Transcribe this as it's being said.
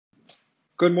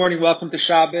Good morning. Welcome to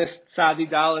Shabbos, Tzadi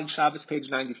Daled, Shabbos, page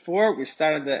 94. We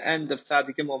started the end of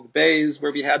Tzadi Gimel Beis,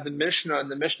 where we had the Mishnah, and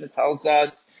the Mishnah tells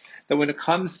us that when it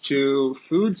comes to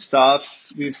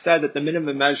foodstuffs, we've said that the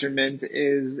minimum measurement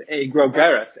is a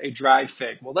grogeres, a dried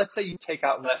fig. Well, let's say you take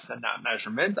out less than that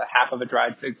measurement, a half of a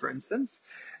dried fig, for instance,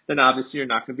 then obviously you're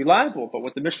not going to be liable. But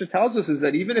what the Mishnah tells us is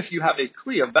that even if you have a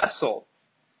kli, a vessel,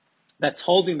 that's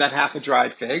holding that half a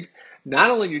dried fig,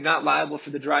 not only are you not liable for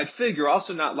the dried fig, you're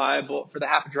also not liable for the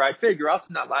half a dried fig, you're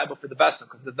also not liable for the vessel,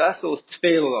 because the vessel is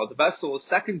tefelo, the vessel is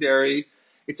secondary,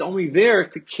 it's only there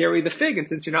to carry the fig, and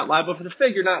since you're not liable for the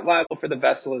fig, you're not liable for the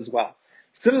vessel as well.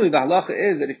 Similarly, the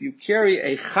halacha is that if you carry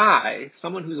a chai,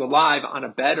 someone who's alive on a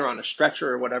bed or on a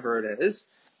stretcher or whatever it is,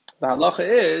 the halacha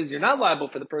is you're not liable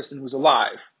for the person who's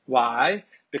alive. Why?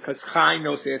 Because chai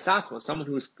noses atzmo, someone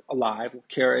who's alive will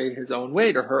carry his own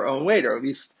weight or her own weight, or at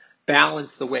least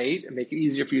balance the weight and make it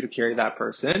easier for you to carry that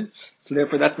person. So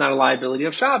therefore, that's not a liability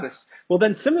of Shabbos. Well,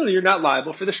 then similarly, you're not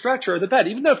liable for the stretcher or the bed.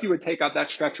 Even though if you would take out that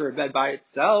stretcher or bed by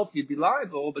itself, you'd be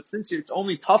liable. But since it's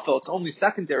only tafel, it's only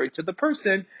secondary to the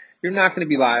person, you're not going to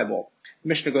be liable. The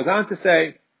Mishnah goes on to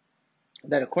say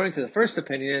that according to the first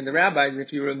opinion, the rabbis,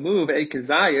 if you remove a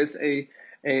kazayas,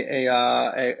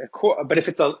 but if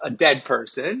it's a dead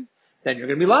person, then you're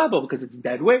going to be liable because it's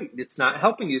dead weight. It's not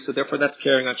helping you, so therefore that's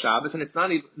carrying on Shabbos. And it's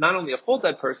not only a full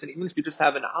dead person, even if you just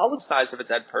have an olive size of a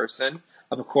dead person,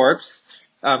 of a corpse,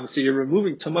 so you're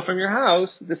removing tumah from your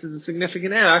house, this is a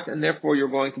significant act, and therefore you're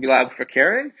going to be liable for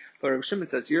carrying. But Rav Shimon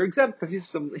says you're exempt because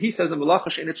he says a malacha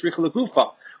she'ein tzricha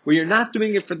legufa, where you're not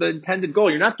doing it for the intended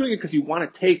goal. You're not doing it because you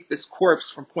want to take this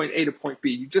corpse from point A to point B.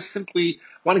 You just simply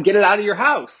want to get it out of your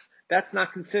house. That's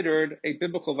not considered a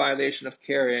biblical violation of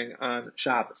carrying on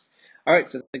Shabbos. All right,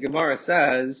 so the Gemara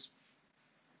says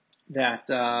that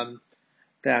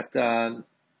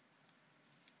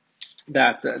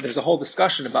there's a whole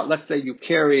discussion about, let's say you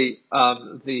carry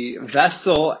the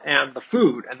vessel and the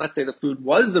food, and let's say the food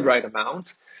was the right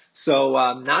amount.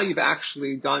 So now you've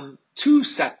actually done two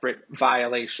separate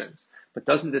violations. But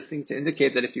doesn't this seem to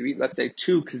indicate that if you eat, let's say,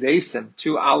 two kzesim,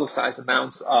 two olive-sized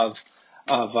amounts of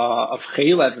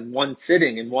chaylev in one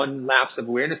sitting, in one lapse of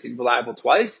awareness, that you're liable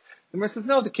twice? The Gemara says,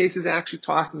 no, the case is actually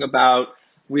talking about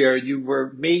where you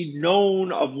were made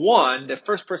known of one. The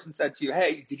first person said to you,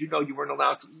 hey, did you know you weren't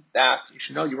allowed to eat that? You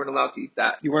should know you weren't allowed to eat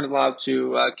that. You weren't allowed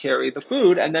to carry the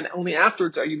food. And then only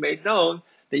afterwards are you made known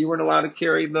that you weren't allowed to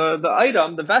carry the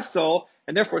item, the vessel.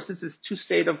 And therefore, since it's two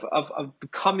state of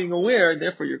becoming aware,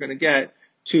 therefore you're going to get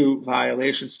two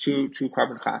violations, two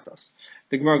carbon chatas.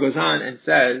 The Gemara goes on and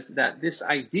says that this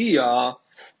idea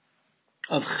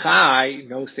of chai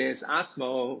noses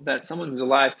atzmo, that someone who's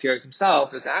alive carries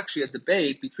himself, is actually a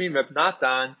debate between Reb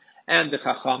Natan and the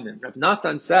Chachamim. Reb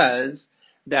Natan says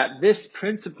that this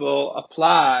principle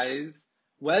applies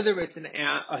whether it's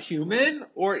a human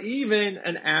or even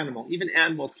an animal. Even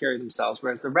animals carry themselves,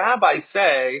 whereas the rabbis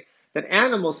say that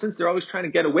animals, since they're always trying to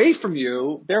get away from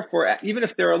you, therefore, even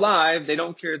if they're alive, they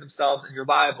don't carry themselves and you're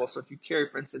liable. So if you carry,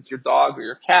 for instance, your dog or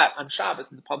your cat on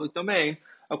Shabbos in the public domain,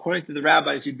 according to the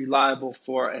rabbis, you'd be liable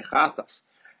for a chatas.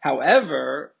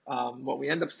 However, what we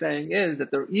end up saying is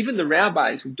that even the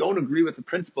rabbis who don't agree with the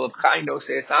principle of chai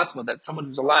noses atzmo, that someone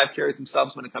who's alive carries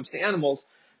themselves when it comes to animals,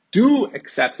 do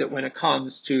accept it when it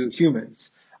comes to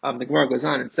humans. The Gemara goes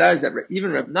on and says that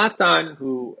even Reb Natan,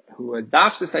 who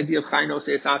adopts this idea of chai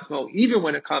noses atzmo, even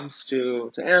when it comes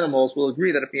to animals, will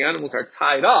agree that if the animals are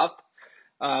tied up,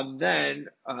 then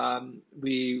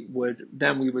we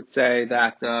would say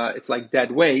that it's like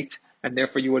dead weight, and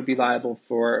therefore you would be liable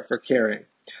for carrying.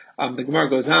 The Gemara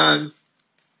goes on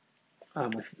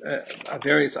with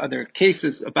various other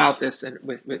cases about this, and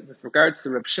with regards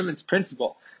to Reb Shimon's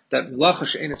principle that malacha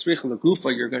she'ein tzricha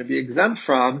legufa you're going to be exempt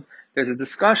from. There's a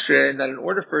discussion that in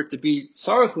order for it to be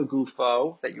tzarich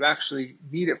legufo, that you actually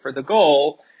need it for the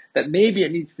goal, that maybe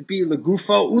it needs to be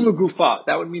legufo ulegufa.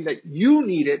 That would mean that you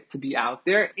need it to be out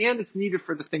there and it's needed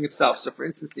for the thing itself. So for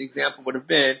instance, the example would have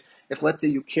been if, let's say,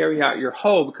 you carry out your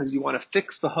hoe because you want to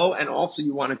fix the hoe and also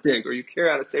you want to dig, or you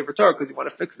carry out a Sefer Torah because you want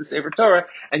to fix the Sefer Torah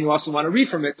and you also want to read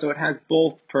from it, so it has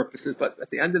both purposes. But at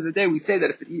the end of the day, we say that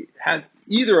if it has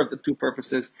either of the two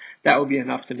purposes, that would be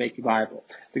enough to make you liable.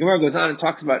 The Gemara goes on and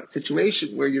talks about a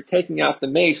situation where you're taking out the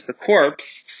mace, the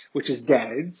corpse, which is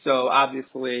dead, so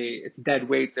obviously it's dead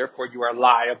weight, therefore you are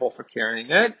liable for carrying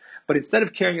it. But instead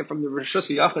of carrying it from the Rishus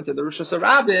HaYachid to the Rishus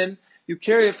HaRabim, you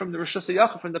carry it from the Rosh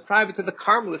Hashanah, from the private to the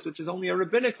Carmelist, which is only a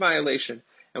rabbinic violation.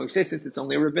 And we say since it's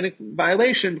only a rabbinic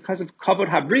violation, because of kavod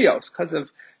habrios, because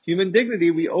of human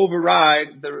dignity, we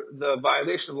override the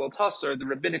violation of Lil Tusser, the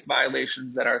rabbinic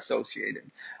violations that are associated.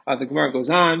 The Gemara goes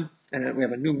on, and we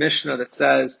have a new Mishnah that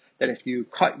says that if you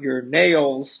cut your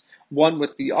nails one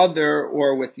with the other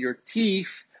or with your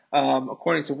teeth,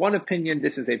 according to one opinion,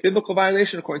 this is a biblical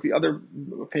violation. According to the other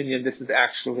opinion, this is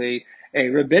actually a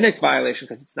rabbinic violation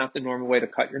because it's not the normal way to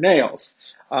cut your nails.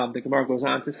 The Gemara goes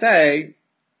on to say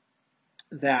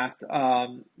that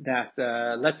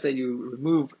let's say you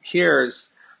remove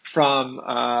hairs from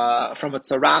a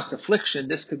tsaras affliction,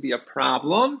 this could be a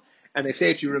problem. And they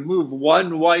say if you remove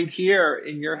one white hair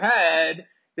in your head,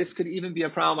 this could even be a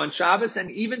problem on Shabbos and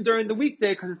even during the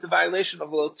weekday because it's a violation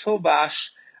of lo tobash,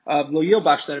 of lo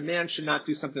yilbash, that a man should not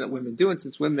do something that women do. And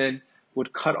since women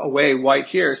would cut away white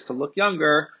hairs to look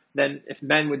younger, then if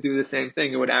men would do the same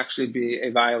thing, it would actually be a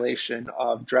violation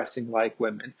of dressing like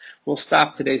women. We'll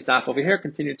stop today's daf over here,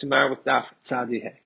 continue tomorrow with daf Tzadi Hey.